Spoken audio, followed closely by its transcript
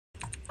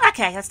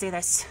Okay, let's do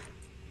this.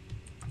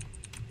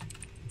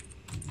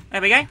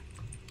 There we go.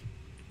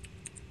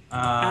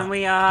 And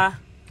we are...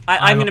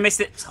 I'm going to miss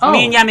it. Oh.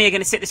 Me and Yami are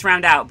going to sit this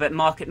round out, but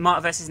Mark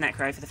versus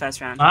Necro for the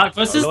first round. Mark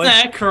versus Really?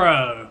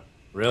 Necro.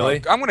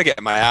 Really? I'm gonna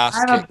get my ass.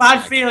 I have a kicked bad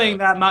next feeling time.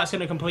 that Mark's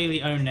gonna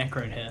completely own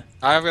Necro in here.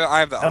 I have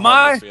that Am horrible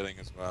I? feeling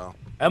as well.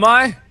 Am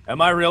I? Am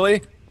I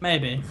really?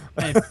 Maybe.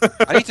 I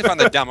need to find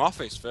the damn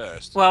office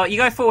first. Well, you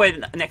go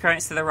forward, Necro, and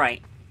it's to the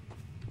right.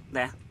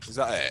 There. Is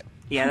that it?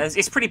 Yeah,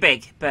 it's pretty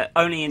big, but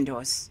only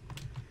indoors.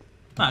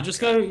 Nah,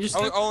 just go.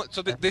 Oh,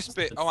 so this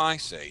bit. Oh, I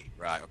see.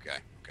 Right. Okay.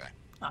 Okay.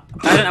 I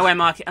don't know where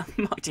Mark...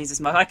 Mark,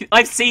 Jesus, Mark.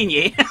 I've seen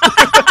you.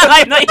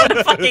 I'm not even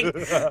a fucking...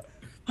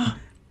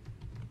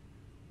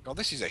 God,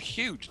 this is a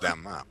huge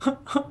damn map. I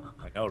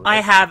know, right?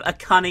 I have a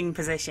cunning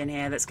position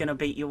here that's going to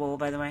beat you all,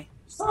 by the way.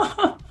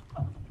 Oh,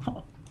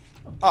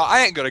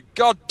 I ain't got a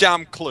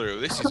goddamn clue.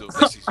 This is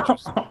just.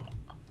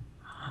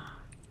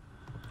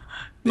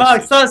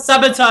 Mark, start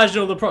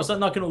sabotaging all the props. Start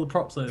knocking all the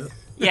props over.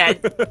 Yeah,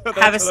 That's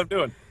have what I'm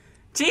doing.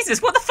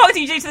 Jesus, what the fuck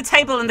did you do to the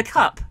table and the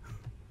cup?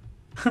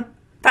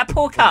 That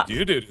poor cup. What do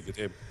you do to the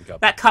table cup?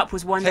 That cup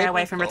was one day Table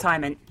away from cup.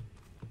 retirement.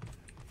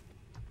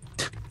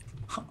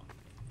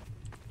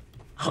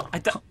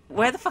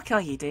 Where the fuck are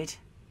you, dude?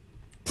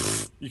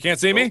 You can't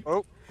see me?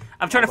 Oh,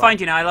 I'm trying to find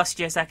you now. I lost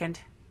you a second.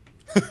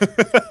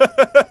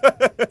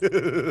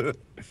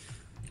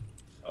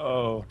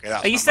 Oh. okay,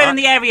 that's Are you not still in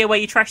map. the area where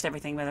you trashed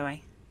everything, by the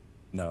way?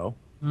 No.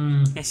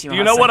 Yes, you Do are.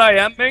 you know what I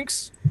am,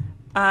 Minx?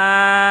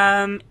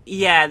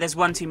 Yeah, there's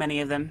one too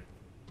many of them.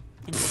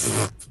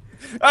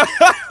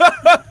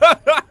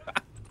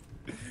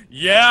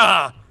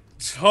 Yeah,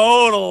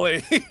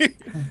 totally.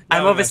 I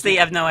obviously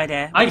have no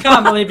idea. I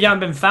can't believe you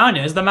haven't been found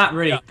yet. Is the map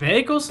really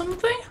big or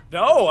something?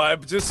 No,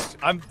 I'm so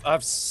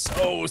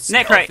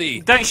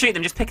stealthy. Necro, don't shoot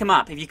them. Just pick them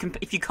up. If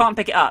you can't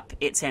pick it up,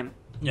 it's him.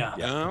 Yeah.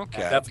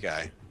 Okay. That's-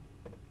 Okay.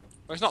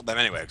 Well, it's not them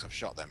anyway, because I've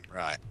shot them.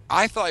 Right.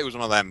 I thought it was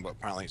one of them, but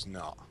apparently it's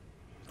not.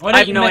 Why I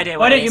have don't no you idea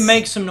Why what don't it you is.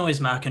 make some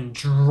noise, Mark, and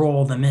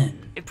draw them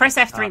in? Press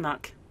F3,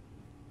 Mark.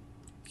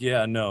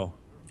 Yeah, no.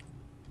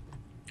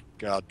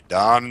 God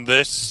darn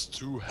this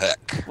to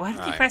heck. Why don't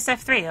you Right. press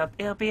F3?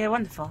 It'll be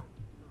wonderful.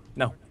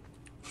 No.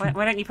 Why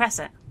don't you press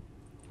it?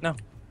 No.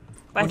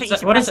 But I think you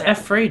can What does press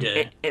it. F3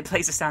 do? It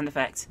plays a sound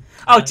effect.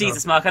 Oh,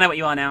 Jesus, Mark, I know what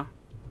you are now.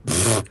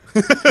 He's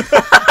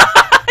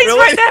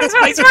right there as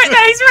well. He's right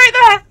there. He's right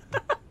there.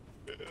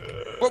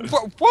 What?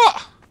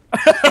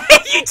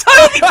 You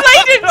totally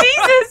played him,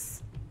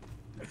 Jesus!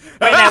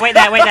 Wait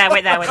there.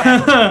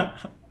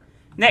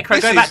 Necro,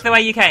 This go back is- the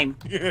way you came.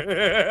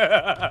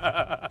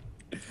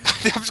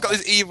 I've just got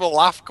this evil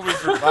laugh coming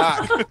from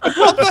back.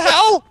 What the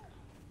hell?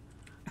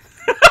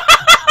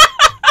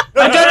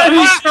 I don't know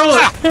who stole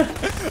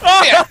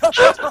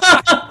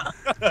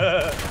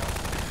it.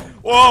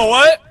 Whoa,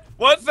 what?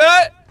 What's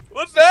that?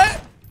 What's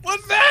that?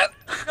 What's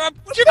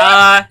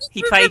that?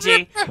 He played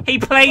you. He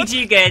played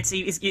you good.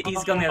 He's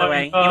gone the other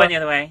way. He went the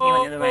other way.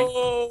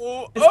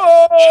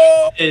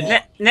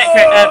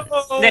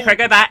 Necro,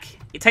 go back.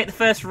 You take the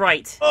first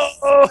right.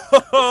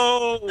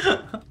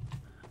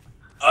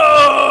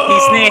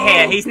 He's near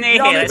here. He's near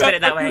here. Let's put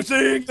it that way.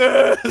 Seeing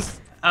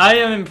this. I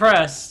am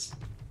impressed.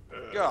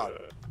 God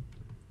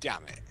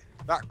damn it.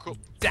 That could.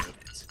 Damn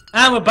it.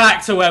 And we're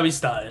back to where we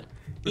started.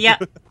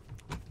 Yep.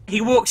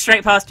 He walked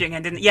straight past you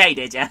again, didn't he? Yeah, he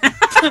did, yeah.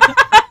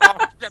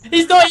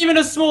 He's not even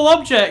a small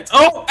object.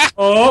 Oh!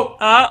 Oh,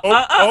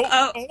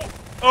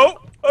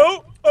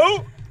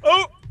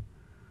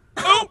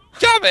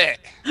 Damn it!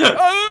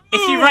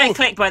 If you right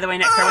click, by the way,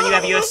 Necro, when you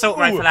have your assault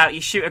rifle out,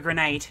 you shoot a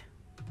grenade.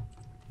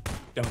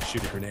 Don't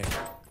shoot a grenade.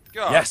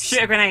 God, Yes.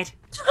 Shoot a grenade.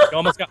 You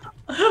almost got.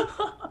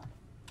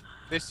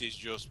 This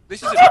is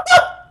at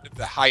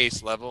the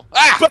highest level.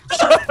 Ah!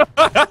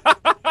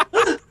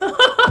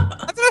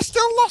 And then I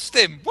still lost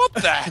him. What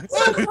the?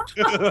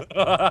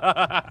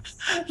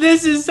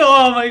 This is so.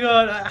 Oh my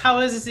god! How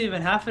is this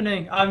even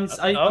happening? I'm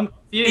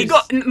confused.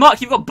 Mark,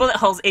 you've got bullet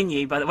holes in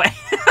you, by the way.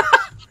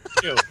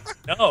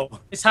 No.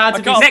 It's hard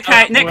to be.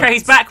 Necro,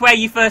 he's back where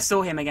you first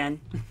saw him again.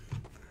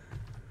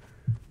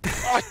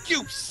 Oh,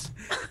 abuse!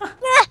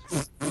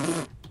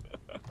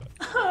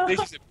 This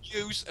is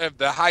abuse of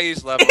the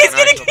highest level. He's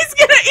gonna.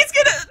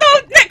 No,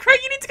 Necro,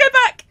 you need to go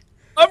back.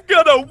 I'm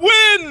gonna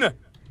win.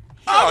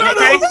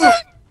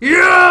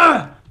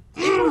 Yeah.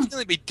 He's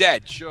gonna be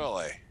dead,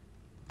 surely.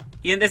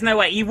 Yeah, there's no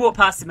way. You walked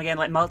past him again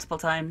like multiple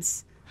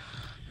times.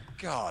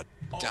 God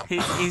damn.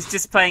 He's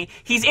just playing.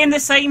 He's in the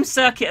same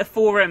circuit of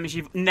 4 rooms.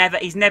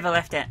 He's never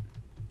left it.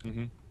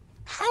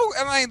 How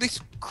am I this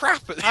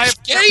crap at this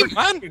game,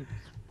 man?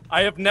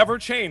 I have never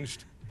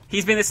changed.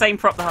 He's been the same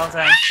prop the whole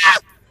time.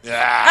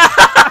 Yeah.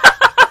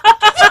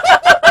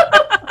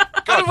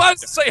 I wanted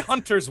to say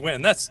hunters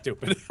win. That's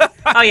stupid.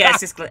 Oh yeah, it's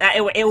just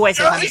it always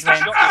happens.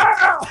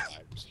 That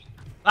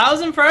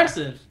was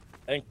impressive.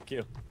 Thank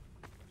you.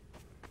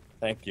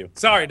 Thank you.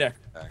 Sorry, Nick.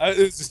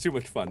 This is too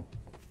much fun.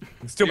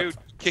 It's too much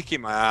fun.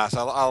 Kicking my ass.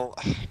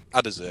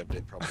 I deserved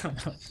it, probably.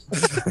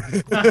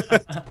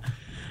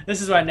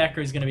 This is why Necro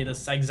is going to be the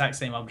exact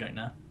same object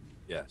now.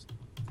 Yes.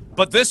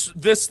 But this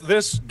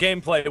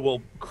gameplay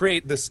will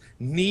create this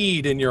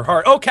need in your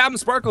heart. Oh, Captain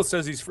Sparkle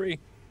says he's free.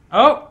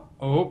 Oh.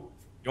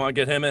 You want to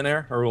get him in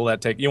there, or will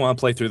that take? You want to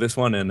play through this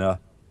one and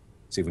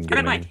see if we can get I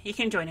him don't mind. in? He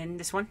can join in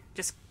this one.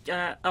 Just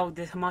oh,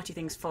 the Hamachi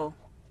thing's full.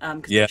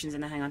 Construction's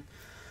in there. Hang on.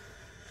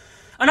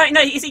 Oh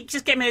no! Is he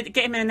just get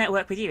him in a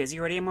network with you? Is he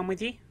already in one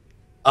with you?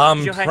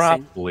 You're hosting.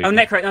 Probably. Oh,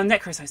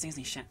 Necro's hosting, isn't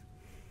he? Shit.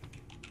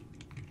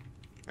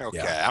 Okay,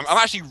 Yeah. I'm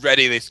actually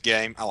ready this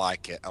game. I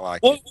like it.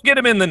 We'll get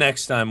him in the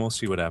next time. We'll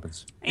see what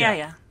happens.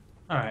 Yeah.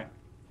 All right.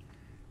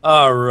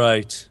 All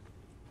right.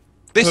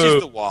 This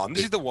is the one.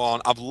 This is the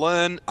one. I've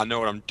learned. I know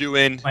what I'm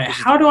doing. Wait,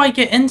 how do I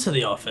get into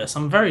the office?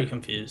 I'm very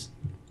confused.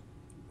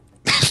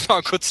 It's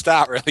not a good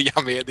start, really,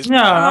 Yummy, at this No,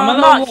 point. I'm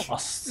a little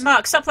lost.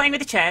 Mark, stop playing with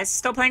the chairs.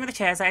 Stop playing with the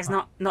chairs. That is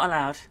not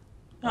allowed.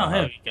 Oh,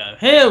 here we go.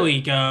 Here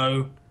we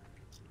go.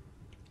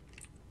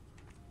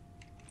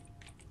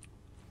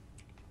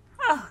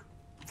 Oh,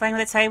 playing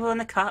with the table and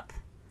the cup.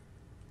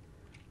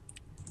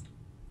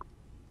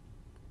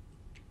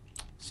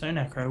 So,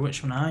 Necro,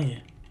 which one are you?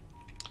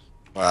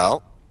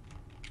 Well,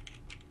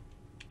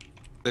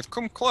 they've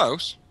come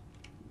close.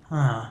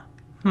 Ah.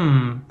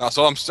 That's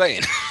all I'm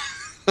saying.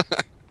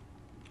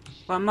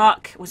 Well,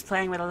 Mark was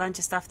playing with a bunch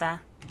of stuff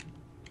there.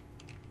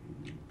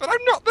 But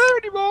I'm not there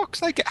anymore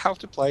because I get how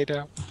to play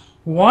now.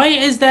 Why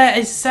is there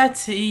a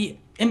settee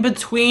in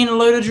between a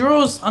load of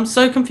drawers? I'm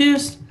so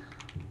confused.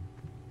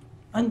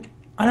 I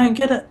don't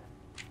get it.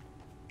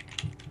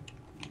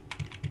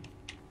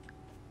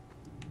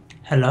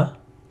 Hello?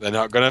 They're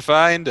not gonna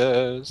find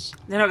us.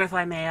 They're not gonna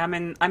find me. I'm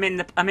in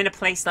a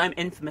place that I'm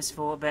infamous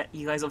for, but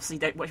you guys obviously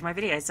don't watch my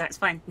videos, so it's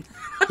fine.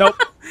 Nope.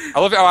 I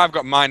love it how I've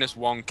got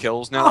 -1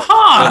 kills now. Oh,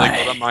 hi!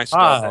 Really good on my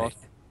scoreboard.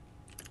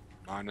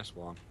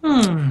 -1.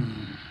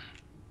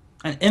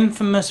 An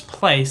infamous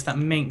place that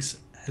Minx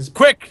has...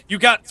 Quick! You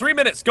got 3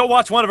 minutes. Go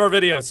watch one of our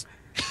videos.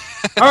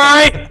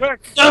 Alright!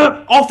 Quick.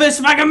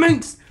 Office Mega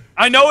Minx!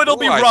 I know it'll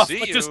be I rough, see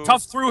but you. just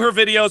tough through her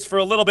videos for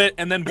a little bit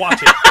and then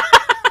watch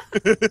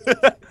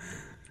it.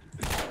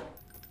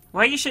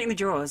 Why are you shooting the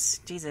drawers?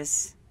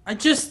 Jesus.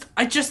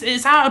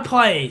 It's out of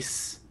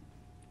place.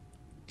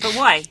 But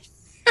why?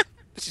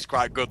 This is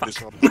quite good,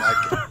 this one. I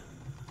like it.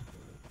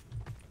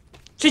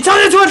 She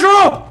turned into a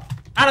drawer!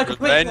 And a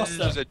complete Revenge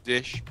cluster. is a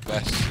dish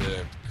best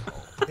served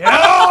cold.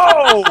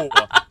 Oh!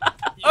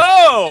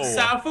 Oh!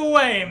 South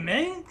away,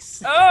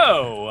 Minx!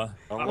 Oh!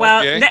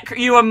 Well, Okay.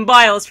 you are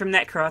miles from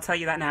Necro, I'll tell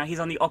you that now. He's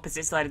on the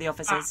opposite side of the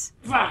offices.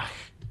 Back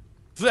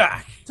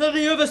Zach! to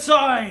the other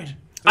side!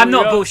 I'm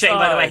not the bullshitting,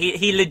 by the way. outside.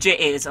 He legit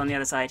is on the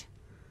other side.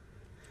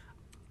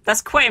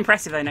 That's quite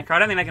impressive, though, Necro. I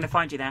don't think they're going to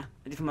find you there,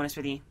 if I'm honest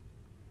with you.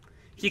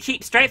 If you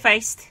keep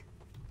straight-faced,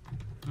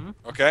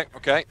 Okay.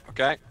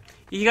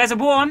 you guys are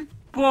warmer.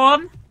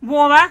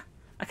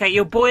 Okay,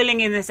 you're boiling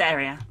in this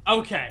area.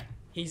 Okay,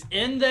 he's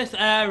in this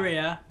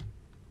area.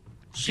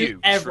 Shoot You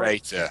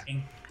everything. traitor.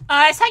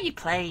 It's how you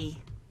play.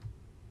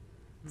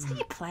 It's how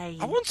you play.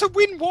 I want to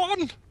win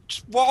one.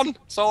 Just one.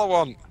 That's all I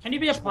want. Can you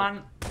be a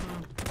plant?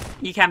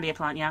 You can be a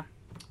plant, yeah.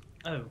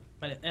 Oh,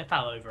 but it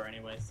fell over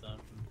anyway, so...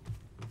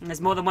 And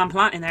there's more than one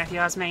plant in there, if you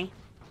ask me.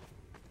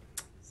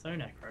 So,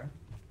 Necro,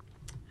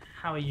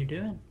 how are you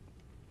doing?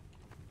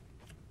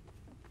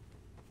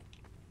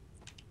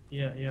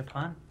 You a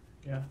plant?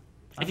 Yeah.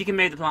 If you can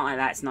move the plant like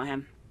that, it's not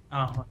him.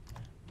 Oh,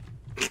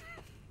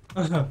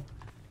 okay.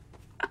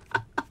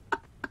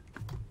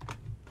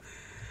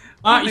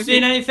 You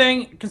seen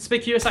anything?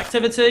 Conspicuous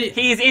activity?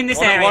 He is in this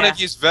One area. of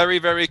you is very,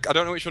 very... I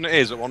don't know which one it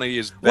is, but one of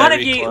you is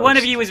very close. One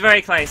of you was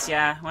very close,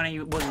 yeah. One of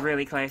you was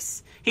really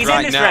close. He's right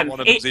in this now, room. one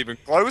of them's even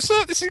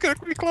closer. This is going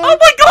to be close. Oh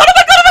my god!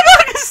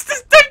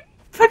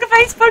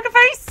 Don't poker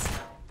face!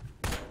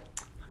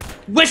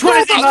 Which one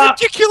is That's that?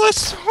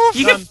 ridiculous. Oh,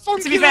 You for could,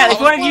 fucking to be fair, hell.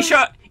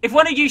 if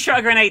one of you shot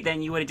a grenade,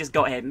 then you would have just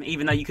got him,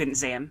 even though you couldn't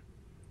see him.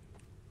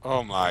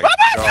 Oh my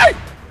god.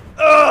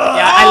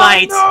 Yeah, I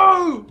lied.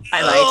 No!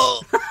 I lied.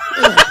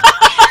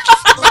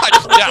 I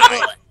just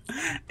died.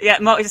 Yeah,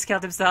 Mark just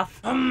killed himself.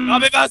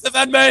 Yummy must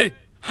defend me!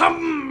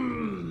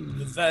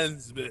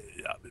 Defends me.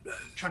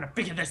 Trying to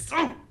figure this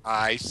out.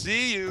 I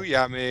see you,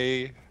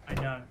 Yummy.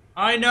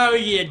 I know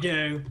you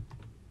do.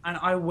 And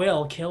I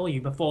will kill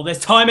you before this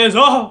time is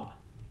up.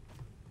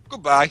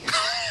 Goodbye.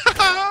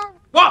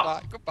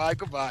 What? Goodbye.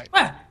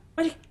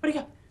 Where'd he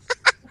go?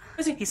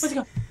 Where's he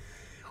go?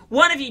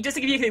 One of you, just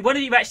to give you a clue, one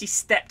of you actually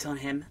stepped on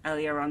him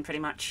earlier on, pretty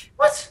much.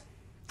 What?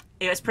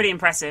 It was pretty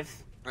impressive.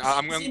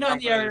 Is he not in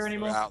the area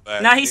anymore?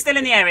 No, he's still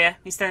in the area.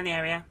 He's still in the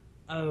area.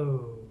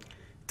 Oh.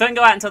 Don't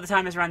go out until the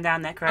timer's run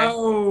down, Necro.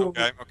 Oh.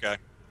 Okay.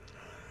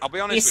 I'll be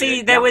honest You with see,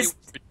 you. there Yummy was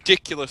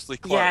ridiculously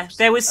close. Yeah,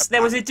 there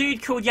was a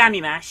dude called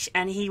Yummy Mash,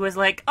 and he was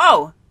like,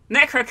 "Oh,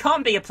 Necro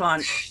can't be a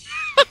plant,"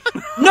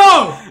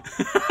 No!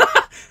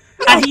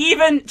 and he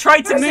even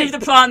tried to move the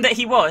plant that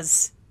he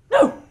was.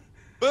 No!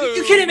 Boom.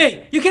 You kidding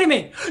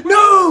me?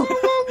 No!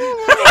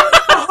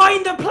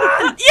 Behind the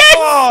plant! Yes!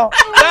 Oh,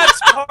 that's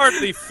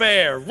hardly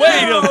fair.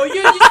 Wait a No, minute.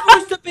 you're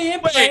supposed to be in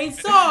plain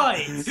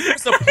sight.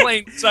 There's a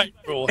plain sight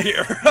rule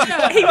here.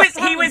 He was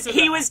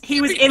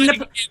in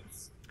the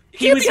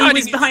He was behind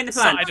the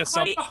plant.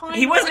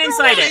 He wasn't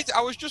inside it.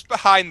 I was just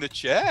behind the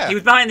chair. He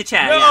was behind the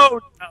chair. No,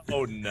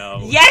 no, no.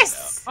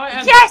 Yes! I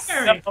am Yes!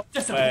 very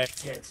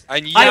disappointed.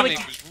 And Yami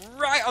was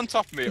right on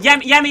top of me.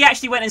 Yami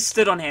actually went and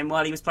stood on him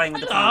while he was playing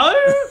with the plant.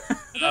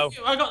 No!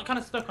 I got kind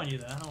of stuck on you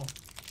there. Oh.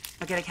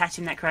 I'm gonna catch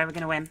him, Necro. We're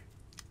gonna win.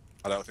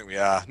 I don't think we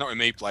are. Not with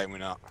me playing, we're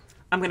not.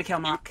 I'm gonna kill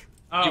Mark.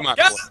 You might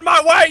Get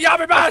my way,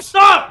 Yami Mash!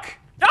 Stuck!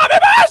 Yami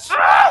Mash!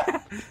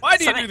 Why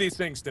do you do these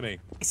things to me?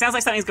 It sounds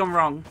like something's gone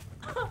wrong.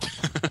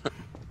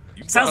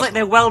 It sounds like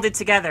they're welded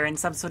together in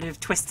some sort of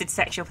twisted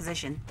sexual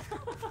position.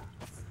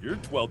 You're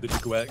welded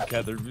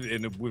together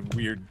in a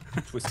weird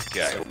twist.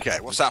 Okay,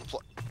 what's that?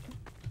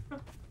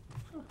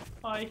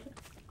 Hi.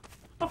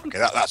 Okay,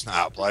 that's not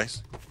out of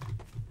place.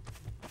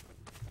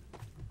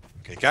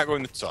 Okay, can't go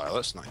in the toilet.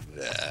 It's not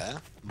there.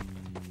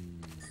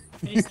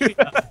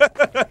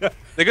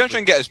 They're going to try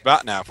and get us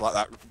back now for like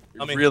that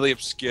really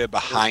obscure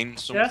behind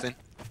something.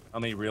 I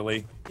mean,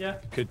 really? Yeah.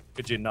 Could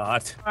you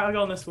not? Alright, I'll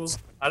go on this wall.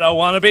 I don't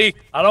want to be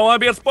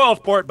a spoil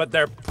sport, but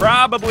they're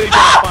probably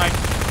gonna find.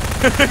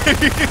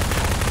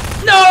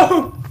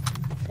 No!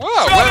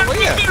 Whoa, where were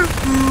you?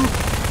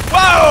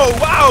 Whoa!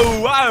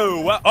 Wow!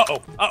 Wow! Wow! Uh-oh!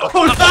 Uh-oh!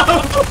 Oh no!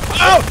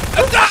 Oh!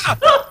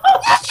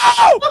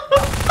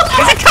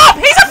 He's a cop!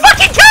 He's a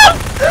fucking cop!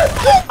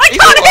 I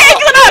can't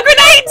handle him out!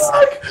 Grenades!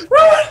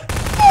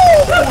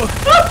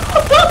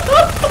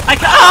 I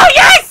can't. Oh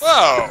yes!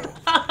 Whoa!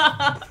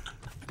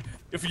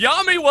 If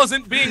Yami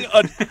wasn't being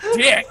a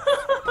dick,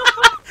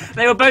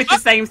 they were both the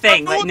same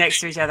thing, like next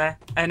to each other,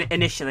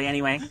 initially,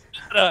 anyway.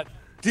 a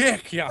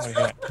dick,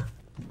 Yami.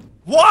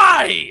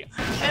 Why?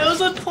 It was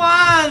a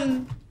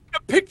plan!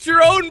 Pick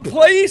your own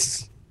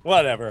place.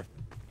 Whatever.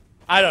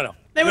 I don't know.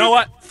 They you know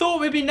what? Thought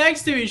we'd be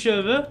next to each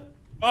other.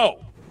 Oh,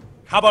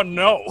 how about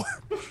no?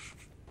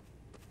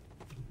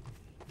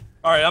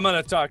 All right, I'm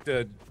gonna talk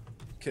to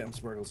Kim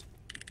Smirgles.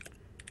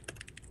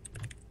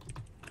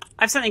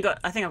 I think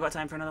I've got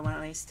time for another one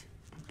at least.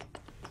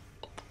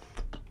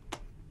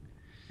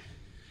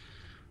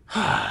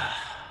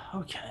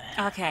 Okay.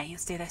 Okay,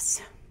 let's do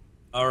this.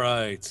 All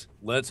right,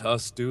 let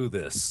us do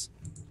this.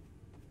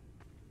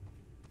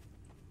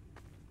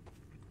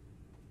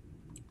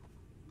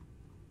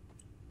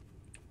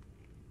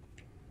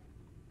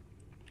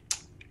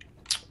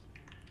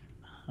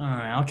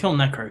 Alright, I'll kill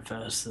Necro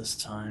first this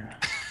time.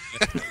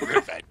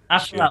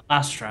 After that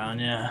last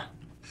round, yeah.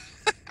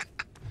 You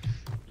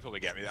probably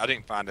get me. I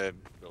didn't find a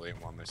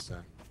brilliant one this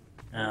time.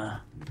 Yeah.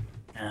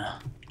 Yeah.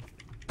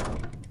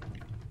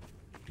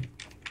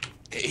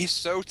 He's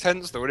so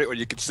tense though, isn't it, when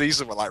you can see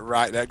someone like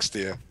right next to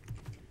you.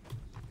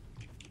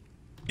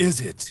 Is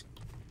it?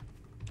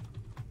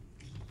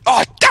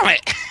 Oh, damn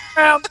it!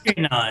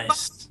 Very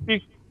nice.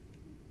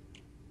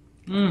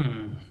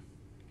 Hmm.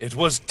 It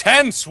was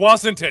tense,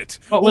 wasn't it?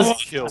 What was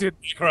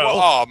Crow?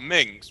 Oh,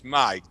 Minx,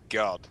 my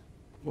god.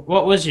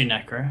 What was you,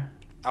 Necro?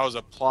 I was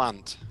a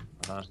plant.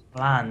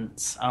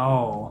 Plants.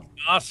 Oh.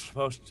 Not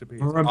supposed to be.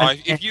 Oh,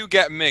 if you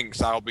get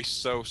Minx, I'll be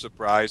so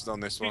surprised on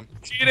this one.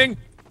 Cheating?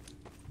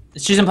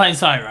 She's in plain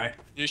sight, right?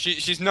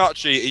 She's not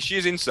cheating.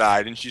 She's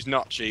inside, and she's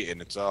not cheating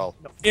at all.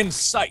 No, in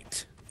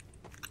sight.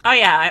 Oh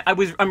yeah,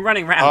 I'm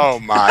running around. Oh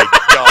my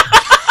god.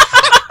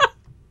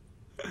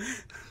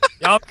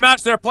 Y'all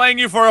match, they're playing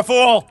you for a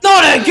fool.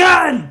 Not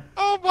again!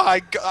 Oh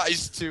my god, that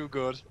is too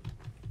good.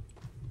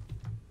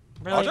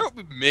 Really? Oh, don't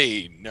be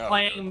mean, no.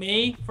 Playing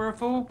me for a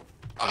fool?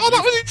 Oh,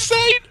 that was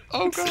insane!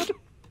 Oh god.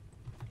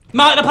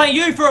 Mark, they're playing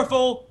you for a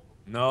fool!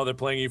 No, they're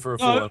playing you for a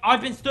fool. No,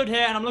 I've been stood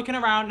here and I'm looking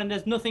around and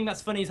there's nothing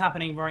that's funny is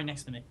happening right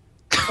next to me.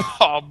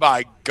 Oh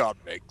my god,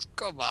 Minx,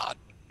 come on.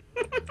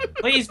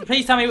 Please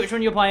tell me which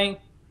one you're playing.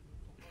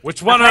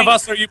 Which one of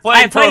us are you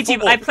playing for a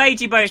fool? I played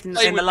you both in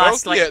the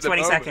last like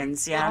 20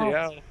 seconds,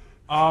 yeah.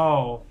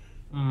 Oh.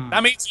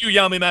 That means you,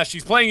 Yami Mash.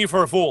 She's playing you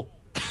for a fool.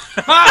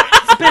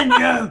 It's been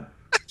you!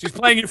 She's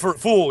playing you for a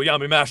fool,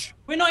 Yami Mash.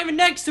 We're not even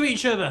next to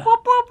each other.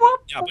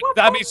 Yeah, but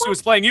that means she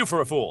was playing you for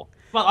a fool.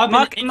 Well, I've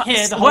been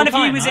here the whole one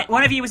time.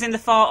 One of you was in the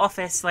far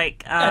office,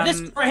 like yeah, this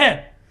right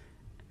here.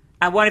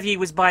 And one of you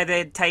was by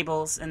the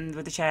tables and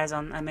with the chairs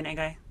on a minute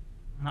ago.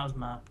 That was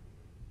Matt.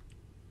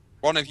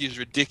 One of you's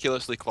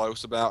ridiculously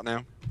close about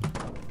now.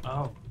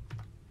 Oh.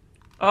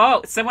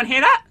 Oh, someone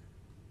hear that?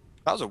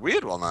 That was a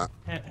weird one, that.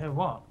 Hear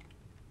what?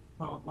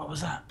 What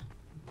was that?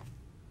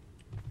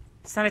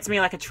 Sounded to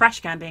me like a trash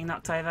can being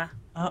knocked over.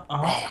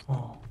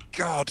 Oh.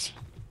 God.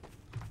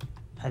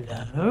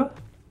 Hello?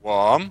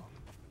 Warm.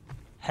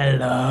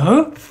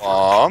 Hello?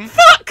 Warm.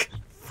 Fuck!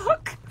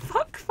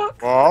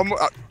 Warm.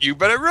 You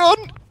better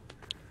run.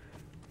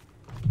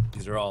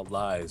 These are all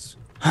lies.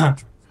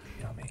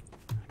 Yummy.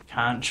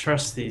 Can't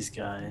trust these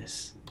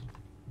guys.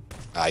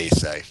 Ah, you're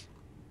safe.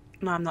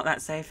 No, I'm not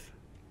that safe.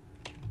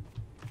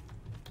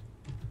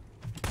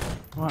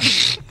 What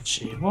is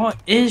she? What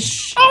is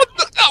she? Oh,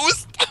 that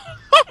was...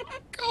 Oh, my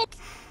God.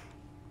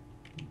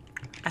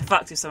 I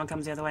fucked if someone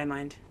comes the other way,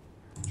 mind.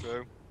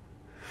 True.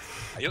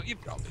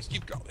 You've got this.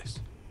 You've got this.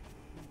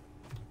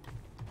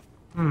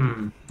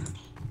 I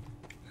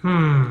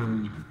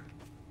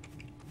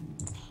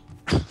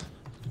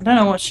don't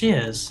know what she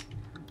is.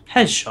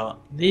 Headshot.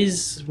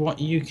 These is what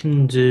you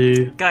can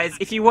do. Guys,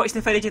 if you watch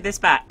the footage of this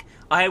back,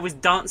 I was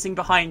dancing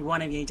behind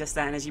one of you just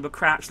then as you were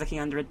crouched looking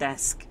under a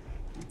desk.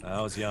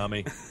 That was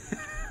yummy.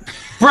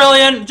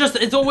 Brilliant!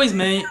 It's always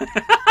me.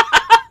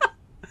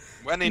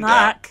 When in doubt.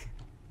 Mark,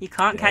 you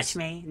can't catch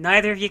me.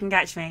 Neither of you can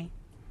catch me.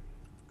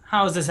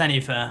 How is this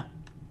any fair?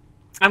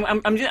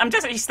 I'm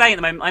just actually staying at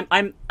the moment.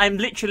 I'm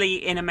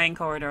literally in a main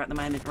corridor at the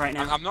moment right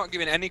now. I'm not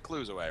giving any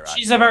clues away, right?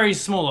 She's a very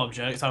small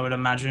object, I would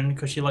imagine,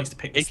 because she likes to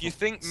pick. If you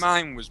think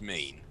mine was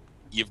mean,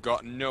 you've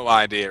got no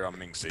idea on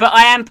Minx's. But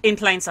I am in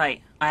plain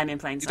sight. I am in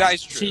plain sight. That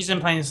is true. She's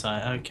in plain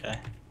sight. Okay.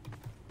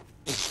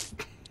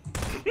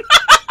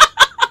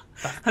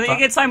 Having a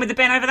good time with the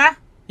bin over there?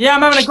 Yeah,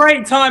 I'm having a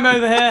great time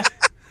over here.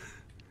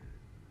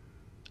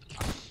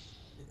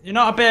 You're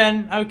not a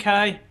bin,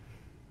 okay.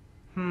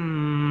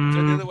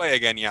 Turn the other way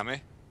again,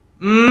 Yummy.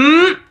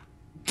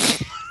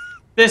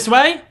 This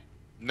way?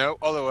 No,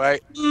 other way.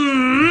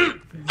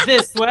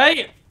 This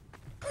way?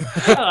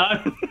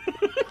 Hello.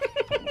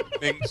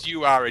 Minx,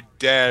 you are a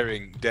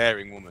daring,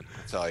 daring woman,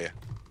 I tell you.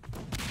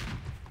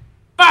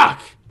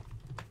 Fuck!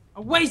 I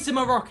wasted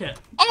my rocket.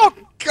 Oh,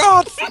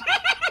 God!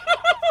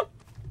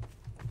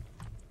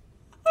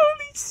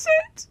 Holy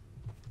shit!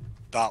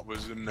 That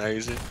was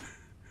amazing.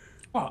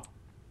 What?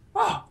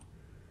 What?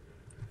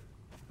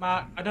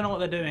 Mark, I don't know what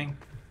they're doing.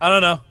 I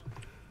don't know.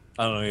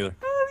 I don't know either.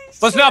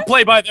 Let's not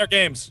play by their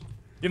games.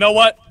 You know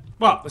what?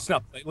 What? Let's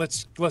not play.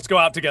 Let's go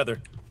out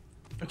together.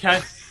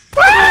 Okay.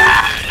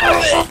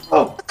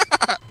 Oh,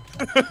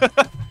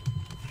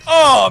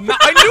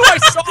 I knew I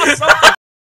saw something.